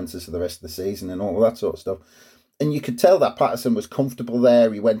our chances for the rest of the season and all that sort of stuff. And you could tell that Patterson was comfortable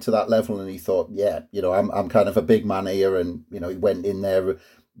there. He went to that level and he thought, yeah, you know, I'm kind of a big man here. And, you know, he went in there,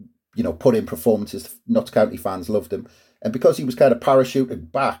 you know, put in performances. Notts County fans loved him. And because he was kind of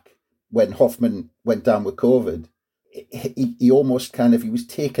parachuted back when Hoffman went down with COVID, he almost he was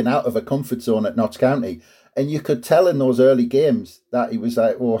taken out of a comfort zone at Notts County. And you could tell in those early games that he was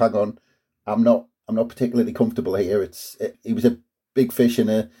like, oh, hang on, I'm not particularly comfortable here. He was a big fish in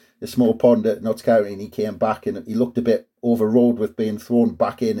a small pond at Notts County, and he came back and he looked a bit overawed with being thrown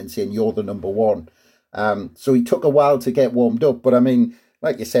back in and saying, you're the number one. So he took a while to get warmed up. But I mean,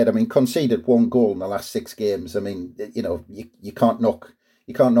 like you said, conceded one goal in the last 6 games. I mean, you know, you can't knock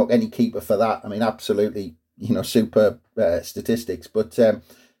any keeper for that. I mean, absolutely, you know, super statistics. But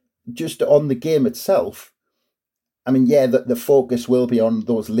just on the game itself, I mean, yeah, the focus will be on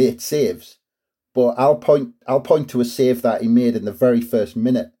those late saves. But I'll point to a save that he made in the very first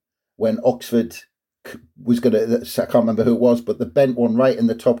minute when Oxford was going to, I can't remember who it was, but they bent one right in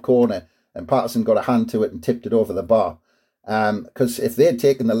the top corner and Patterson got a hand to it and tipped it over the bar. Because if they had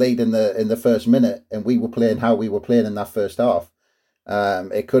taken the lead in the first minute and we were playing how we were playing in that first half,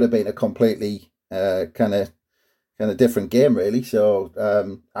 it could have been a completely kind of different game, really.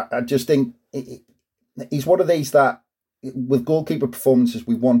 So I just think he's one of these that, with goalkeeper performances,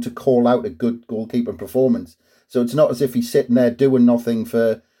 we want to call out a good goalkeeper performance. So it's not as if he's sitting there doing nothing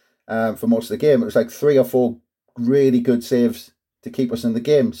for most of the game. It was like 3 or 4 really good saves to keep us in the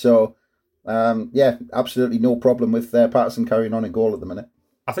game. So, absolutely no problem with Patterson carrying on in goal at the minute.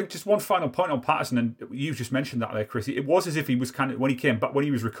 I think just one final point on Patterson, and you just mentioned that there, Chris. It was as if he was kind of, when he came back, when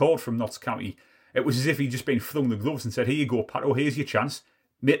he was recalled from Notts County, it was as if he'd just been flung the gloves and said, "Here you go, Pat. Oh, here's your chance.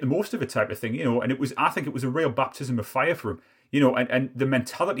 Make the most of it," type of thing, you know. And I think it was a real baptism of fire for him, you know. And the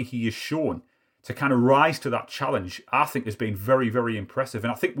mentality he has shown to kind of rise to that challenge, I think, has been very, very impressive.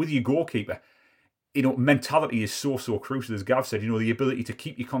 And I think with your goalkeeper, you know, mentality is so crucial, as Gav said. You know, the ability to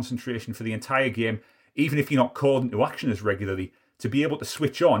keep your concentration for the entire game, even if you're not called into action as regularly, to be able to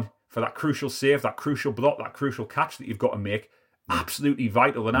switch on for that crucial save, that crucial block, that crucial catch that you've got to make, absolutely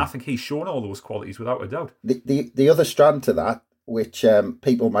vital. And I think he's shown all those qualities without a doubt. The other strand to that, which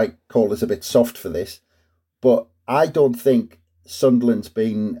people might call us a bit soft for this, but I don't think Sunderland's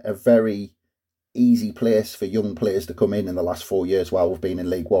been a very easy place for young players to come in the last 4 years while we've been in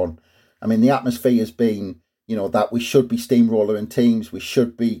League One. I mean, the atmosphere has been, you know, that we should be steamrolling teams, we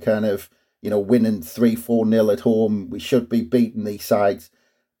should be kind of, you know, winning 3-4-0 at home, we should be beating these sides.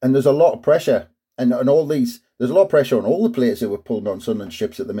 And there's a lot of pressure. And there's a lot of pressure on all the players who are pulling on Sunderland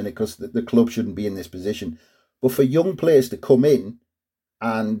ships at the minute because the club shouldn't be in this position. But for young players to come in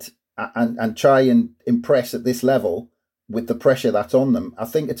and try and impress at this level with the pressure that's on them, I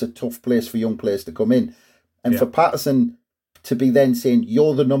think it's a tough place for young players to come in. And for Patterson to be then saying,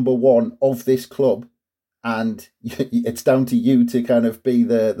 "You're the number one of this club, and it's down to you to kind of be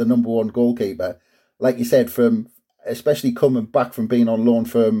the number one goalkeeper," like you said, from especially coming back from being on loan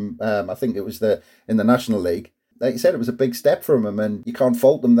from, I think it was in the National League. Like you said, it was a big step from him, and you can't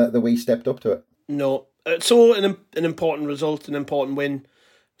fault them that the way he stepped up to it. No. So an important result, an important win,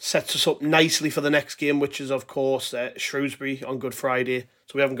 sets us up nicely for the next game, which is, of course, Shrewsbury on Good Friday.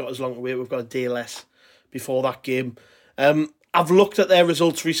 So we haven't got as long to wait. We've got a day less before that game. I've looked at their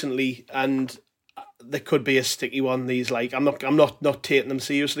results recently, and there could be a sticky one. These, like, I'm not taking them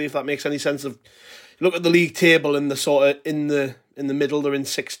seriously, if that makes any sense. Look at the league table in the sort of in the middle. They're in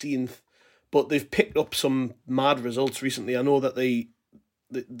 16th, but they've picked up some mad results recently. I know that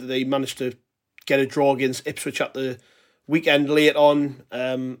they managed to get a draw against Ipswich at the weekend late on.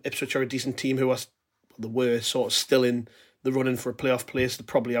 Ipswich are a decent team who were sort of still in the running for a playoff place. They're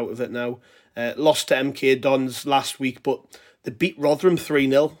probably out of it now. Lost to MK Dons last week, but they beat Rotherham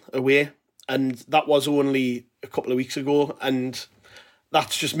 3-0 away, and that was only a couple of weeks ago. And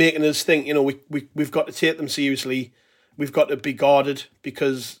that's just making us think, you know, we've got to take them seriously. We've got to be guarded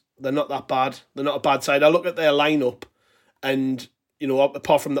because they're not that bad. They're not a bad side. I look at their lineup, and, you know,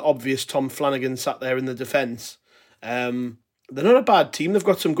 apart from the obvious Tom Flanagan sat there in the defence, they're not a bad team. They've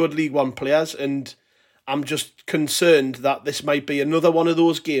got some good League One players, and I'm just concerned that this might be another one of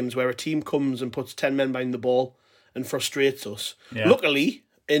those games where a team comes and puts 10 men behind the ball and frustrates us. Yeah. Luckily,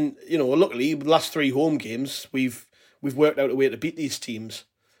 the last 3 home games, we've worked out a way to beat these teams.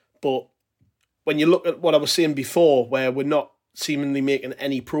 But when you look at what I was saying before, where we're not seemingly making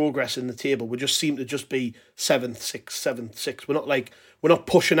any progress in the table, we just seem to just be 7th, 6th. We're not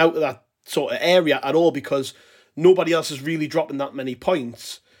pushing out of that sort of area at all because nobody else is really dropping that many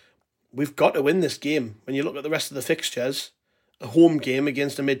points. We've got to win this game. When you look at the rest of the fixtures, a home game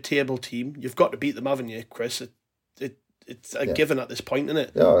against a mid-table team, you've got to beat them, haven't you, Chris? It's a given at this point, isn't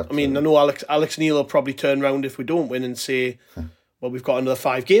it? Yeah, I mean, I know Alex Neil will probably turn around if we don't win and say, well, we've got another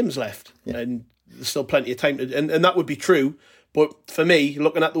 5 games left, and there's still plenty of time to, and that would be true. But for me,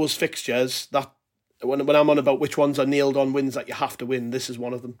 looking at those fixtures, that when I'm on about which ones are nailed on wins that you have to win, this is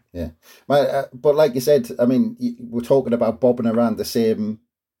one of them. Yeah, but like you said, I mean, we're talking about bobbing around the same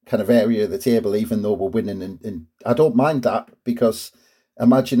kind of area of the table, even though we're winning, and I don't mind that, because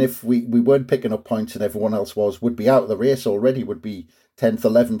imagine if we weren't picking up points and everyone else would be out of the race already, would be 10th,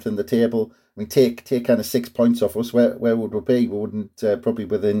 11th in the table. I mean, take kind of 6 points off us, where would we be? We wouldn't probably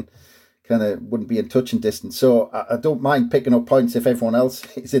wouldn't be in touching distance. So I don't mind picking up points if everyone else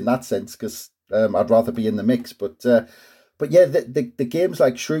is in that sense, because I'd rather be in the mix. But yeah, the games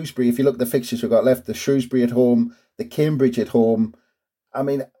like Shrewsbury, if you look at the fixtures we've got left, the Shrewsbury at home, the Cambridge at home, I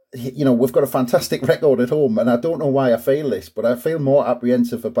mean, you know, we've got a fantastic record at home, and I don't know why I feel this, but I feel more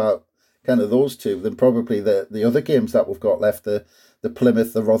apprehensive about kind of those two than probably the other games that we've got left, the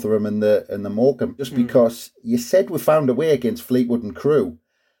Plymouth, the Rotherham, and the Morecambe. Just because you said we found a way against Fleetwood and Crewe,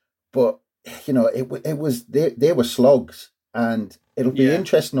 but you know, it was they were slogs, and it'll be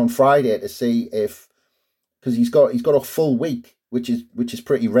interesting on Friday to see if, because he's got a full week, which is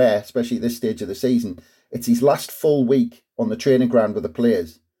pretty rare, especially at this stage of the season. It's his last full week on the training ground with the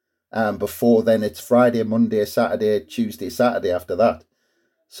players. Before then, it's Friday, Monday, Saturday, Tuesday, Saturday after that.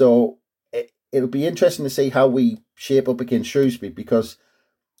 So it'll be interesting to see how we shape up against Shrewsbury, because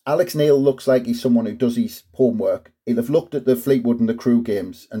Alex Neil looks like he's someone who does his homework. He'll have looked at the Fleetwood and the Crew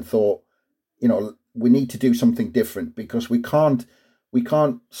games and thought, we need to do something different because we can't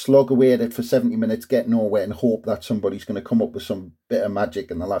slog away at it for 70 minutes, get nowhere, and hope that somebody's going to come up with some bit of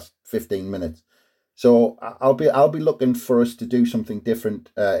magic in the last 15 minutes. So I'll be looking for us to do something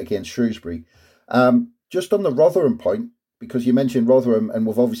different against Shrewsbury. Just on the Rotherham point, because you mentioned Rotherham, and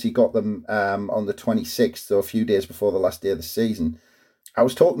we've obviously got them on the 26th, so a few days before the last day of the season. I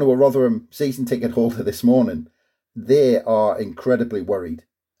was talking to a Rotherham season ticket holder this morning. They are incredibly worried.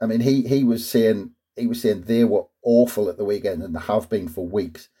 I mean, he was saying they were awful at the weekend and they have been for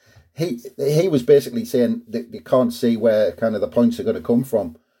weeks. He was basically saying that they can't see where kind of the points are going to come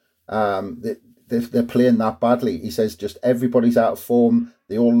from. They're playing that badly. He says just everybody's out of form.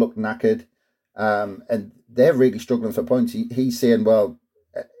 They all look knackered, and they're really struggling for points. He's saying, well,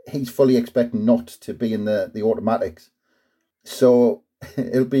 he's fully expecting not to be in the automatics. So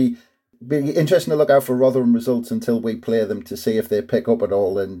it'll be interesting to look out for Rotherham results until we play them to see if they pick up at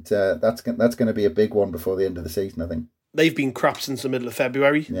all, and that's going to be a big one before the end of the season, I think. They've been crap since the middle of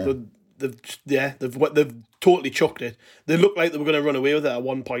February. Yeah. They've totally chucked it. They looked like they were going to run away with it at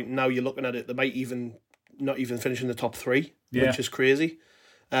one point, and now you're looking at it, they might not even finish in the top three, which is crazy.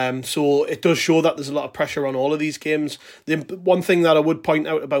 So it does show that there's a lot of pressure on all of these games. The one thing that I would point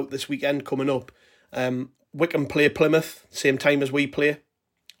out about this weekend coming up, Wycombe play Plymouth same time as we play,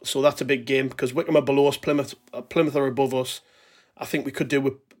 so that's a big game because Wycombe are below us, Plymouth are above us. I think we could do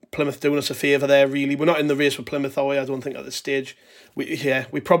with Plymouth doing us a favour there. Really, we're not in the race with Plymouth, are we? I don't think at this stage.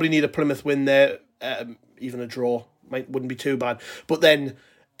 We probably need a Plymouth win there. Even a draw wouldn't be too bad. But then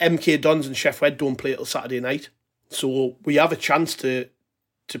MK Dons and Sheff Wed don't play till Saturday night, so we have a chance to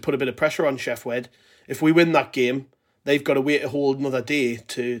put a bit of pressure on Sheff Wed. If we win that game, they've got to wait a whole another day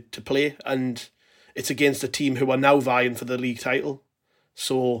to play, and it's against a team who are now vying for the league title,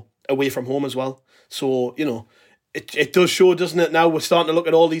 so away from home as well. So, it does show, doesn't it? Now we're starting to look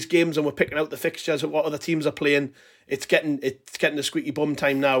at all these games and we're picking out the fixtures of what other teams are playing. It's getting the squeaky bum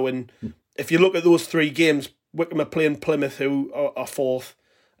time now, and if you look at those three games, Wycombe are playing Plymouth, who are fourth.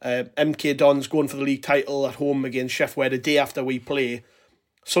 MK Dons going for the league title at home against Sheff Wed a day after we play.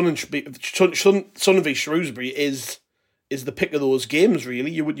 Sutton v Shrewsbury is the pick of those games,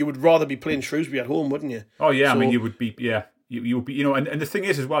 really. You would rather be playing Shrewsbury at home, wouldn't you? Oh yeah, so, I mean, you would be, yeah. You would be, and the thing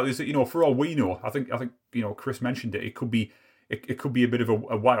is as well is that, for all we know, I think Chris mentioned it. It could be a bit of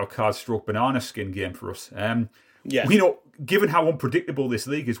a wild card stroke banana skin game for us. Given how unpredictable this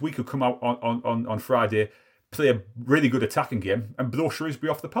league is, we could come out on Friday, play a really good attacking game, and blow Shrewsbury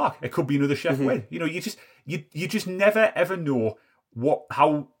off the park. It could be another Sheff Wed. You just never ever know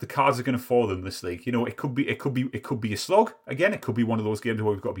how the cards are going to fall in this league. It could be a slog again. It could be one of those games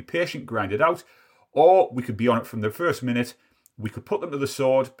where we've got to be patient, grind it out. Or we could be on it from the first minute, we could put them to the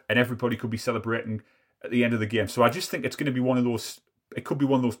sword, and everybody could be celebrating at the end of the game. So I just think it's going to be one of those, it could be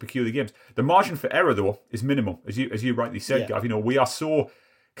one of those peculiar games. The margin for error, though, is minimal, as you rightly said, Gav. We are so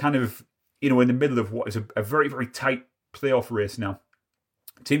kind of, in the middle of what is a very, very tight playoff race now.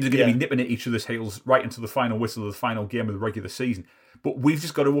 Teams are going to be nipping at each other's heels right into the final whistle of the final game of the regular season. But we've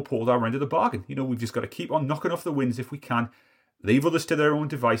just got to uphold our end of the bargain. We've just got to keep on knocking off the wins if we can. Leave others to their own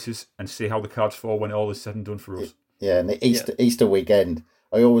devices and see how the cards fall when all is said and done for us. Yeah, and the Easter weekend.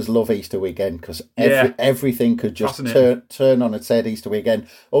 I always love Easter weekend because everything could just turn on its head Easter weekend. I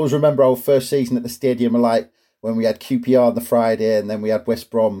always remember our first season at the stadium, like when we had QPR on the Friday and then we had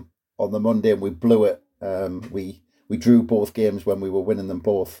West Brom on the Monday and we blew it. We drew both games when we were winning them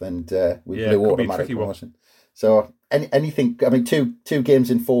both, and we blew automatic promotion. So anything, I mean, two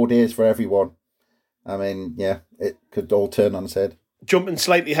games in 4 days for everyone. I mean, it could all turn on its head. Jumping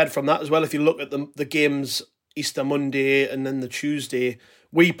slightly ahead from that as well, if you look at the games Easter Monday and then the Tuesday,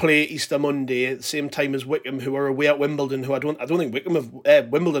 we play Easter Monday at the same time as Wycombe, who are away at Wimbledon, who I don't think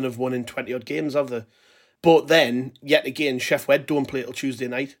Wimbledon have won in 20 odd games, have they? But then, yet again, Sheff Wed don't play till Tuesday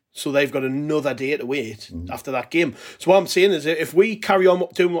night, so they've got another day to wait after that game. So what I'm saying is, if we carry on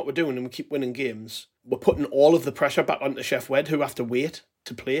doing what we're doing and we keep winning games, we're putting all of the pressure back onto Sheff Wed, who have to wait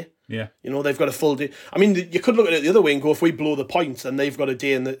to play. Yeah. They've got a full day. I mean, you could look at it the other way and go, if we blow the points, then they've got a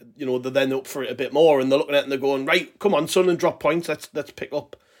day and they're then up for it a bit more, and they're looking at it and they're going, right, come on, son, and drop points, let's pick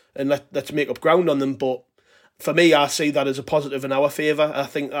up and let's make up ground on them. But for me, I see that as a positive in our favour. I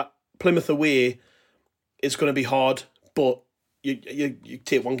think that Plymouth away is going to be hard, but you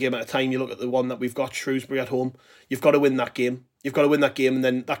take one game at a time. You look at the one that we've got, Shrewsbury at home. You've got to win that game. And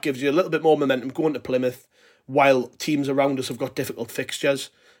then that gives you a little bit more momentum going to Plymouth, while teams around us have got difficult fixtures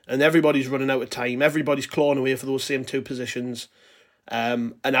and everybody's running out of time. Everybody's clawing away for those same two positions.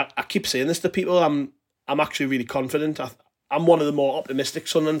 And I keep saying this to people. I'm actually really confident. I'm one of the more optimistic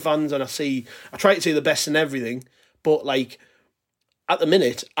Sunderland fans, and I try to see the best in everything. But like at the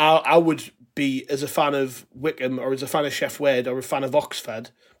minute, I would be, as a fan of Wycombe or as a fan of Sheff Wed or a fan of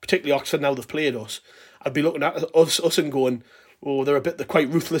Oxford, particularly Oxford now they've played us, I'd be looking at us and going, oh, they're quite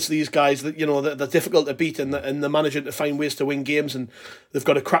ruthless, these guys. That, you know, they're difficult to beat, and the manager to find ways to win games, and they've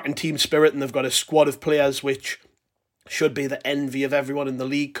got a cracking team spirit, and they've got a squad of players which should be the envy of everyone in the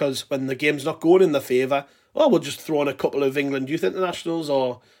league, because when the game's not going in their favour, we'll just throw in a couple of England youth internationals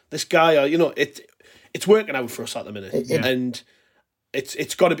or this guy, or, you know, it's working out for us at the minute, and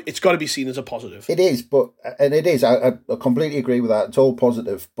it's got to be seen as a positive. It is, I completely agree with that. It's all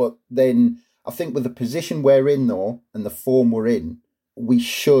positive, but then I think with the position we're in though, and the form we're in, we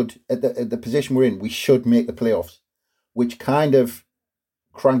should at the position we're in, we should make the playoffs, which kind of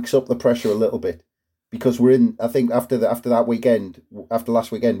cranks up the pressure a little bit, because we're in. I think after last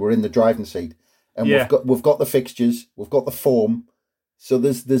weekend, we're in the driving seat, and we've got the fixtures, we've got the form, so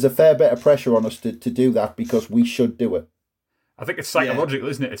there's a fair bit of pressure on us to do that, because we should do it. I think it's psychological,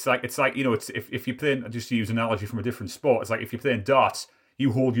 isn't it? It's like you know, it's if you're playing, just to use an analogy from a different sport, it's like if you're playing darts,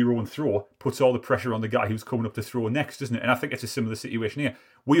 you hold your own throw, puts all the pressure on the guy who's coming up to throw next, doesn't it? And I think it's a similar situation here.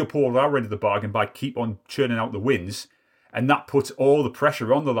 We uphold our end of the bargain by keep on churning out the wins, and that puts all the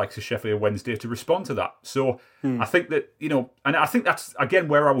pressure on the likes of Sheffield Wednesday to respond to that. So I think that, you know, and I think that's, again,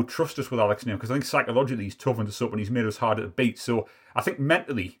 where I would trust us with Alex now, because I think psychologically he's toughened us up and he's made us harder to beat. So I think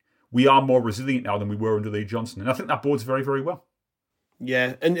mentally we are more resilient now than we were under Lee Johnson, and I think that bodes very, very well.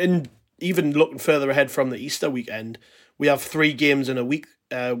 Yeah, and even looking further ahead from the Easter weekend, we have 3 games in a week,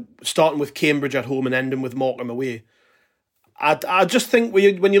 starting with Cambridge at home and ending with Morecambe away. I just think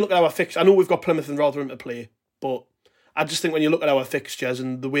when you look at our fixtures, I know we've got Plymouth and Rotherham to play, but I just think when you look at our fixtures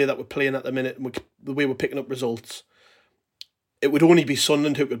and the way that we're playing at the minute and the way we're picking up results, it would only be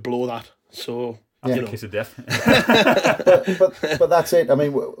Sunderland who could blow that. So, a kiss of death. but that's it. I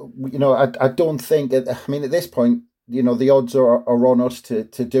mean, you know, I don't think. I mean, at this point, you know, the odds are on us to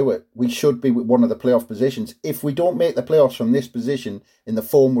do it. We should be with one of the playoff positions. If we don't make the playoffs from this position in the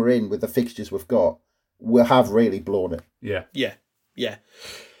form we're in with the fixtures we've got, we'll have really blown it. Yeah.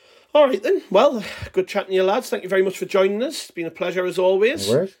 All right then. Well, good chatting to you lads. Thank you very much for joining us. It's been a pleasure as always.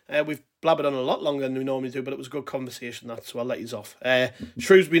 We've blabbered on a lot longer than we normally do, but it was a good conversation, so I'll let you off.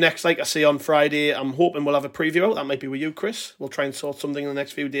 Shrewsbury next, like I say, on Friday. I'm hoping we'll have a preview out. That might be with you, Chris. We'll try and sort something in the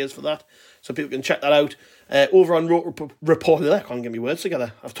next few days for that, so people can check that out. Over on Roker Report, I can't get my words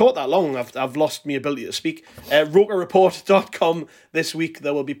together. I've talked that long, I've lost my ability to speak. RokerReport.com this week.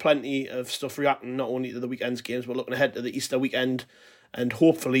 There will be plenty of stuff reacting not only to the weekend's games, but looking ahead to the Easter weekend, and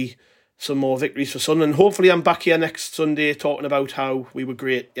hopefully some more victories for Sunderland. Hopefully I'm back here next Sunday talking about how we were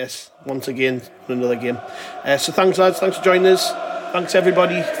great. Yes, once again, another game. So thanks lads, thanks for joining us. Thanks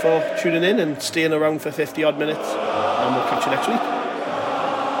everybody for tuning in and staying around for 50 odd minutes, and we'll catch you next week.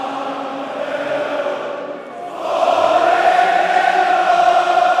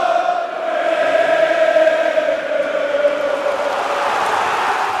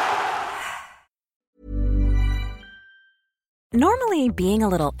 Normally, being a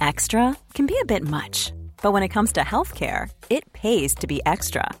little extra can be a bit much, but when it comes to healthcare, it pays to be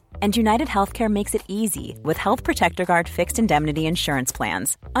extra. And United Healthcare makes it easy with Health Protector Guard fixed indemnity insurance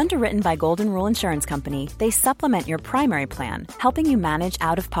plans. Underwritten by Golden Rule Insurance Company, they supplement your primary plan, helping you manage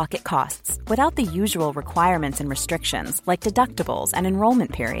out-of-pocket costs without the usual requirements and restrictions like deductibles and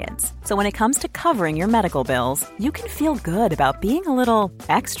enrollment periods. So when it comes to covering your medical bills, you can feel good about being a little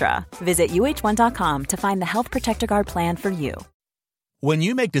extra. Visit uh1.com to find the Health Protector Guard plan for you. When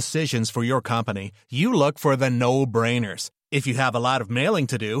you make decisions for your company, you look for the no-brainers. If you have a lot of mailing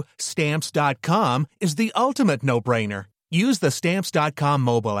to do, Stamps.com is the ultimate no-brainer. Use the Stamps.com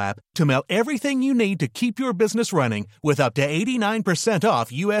mobile app to mail everything you need to keep your business running with up to 89%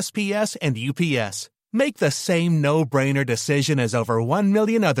 off USPS and UPS. Make the same no-brainer decision as over 1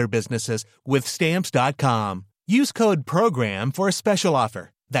 million other businesses with Stamps.com. Use code PROGRAM for a special offer.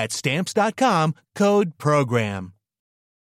 That's Stamps.com, code PROGRAM.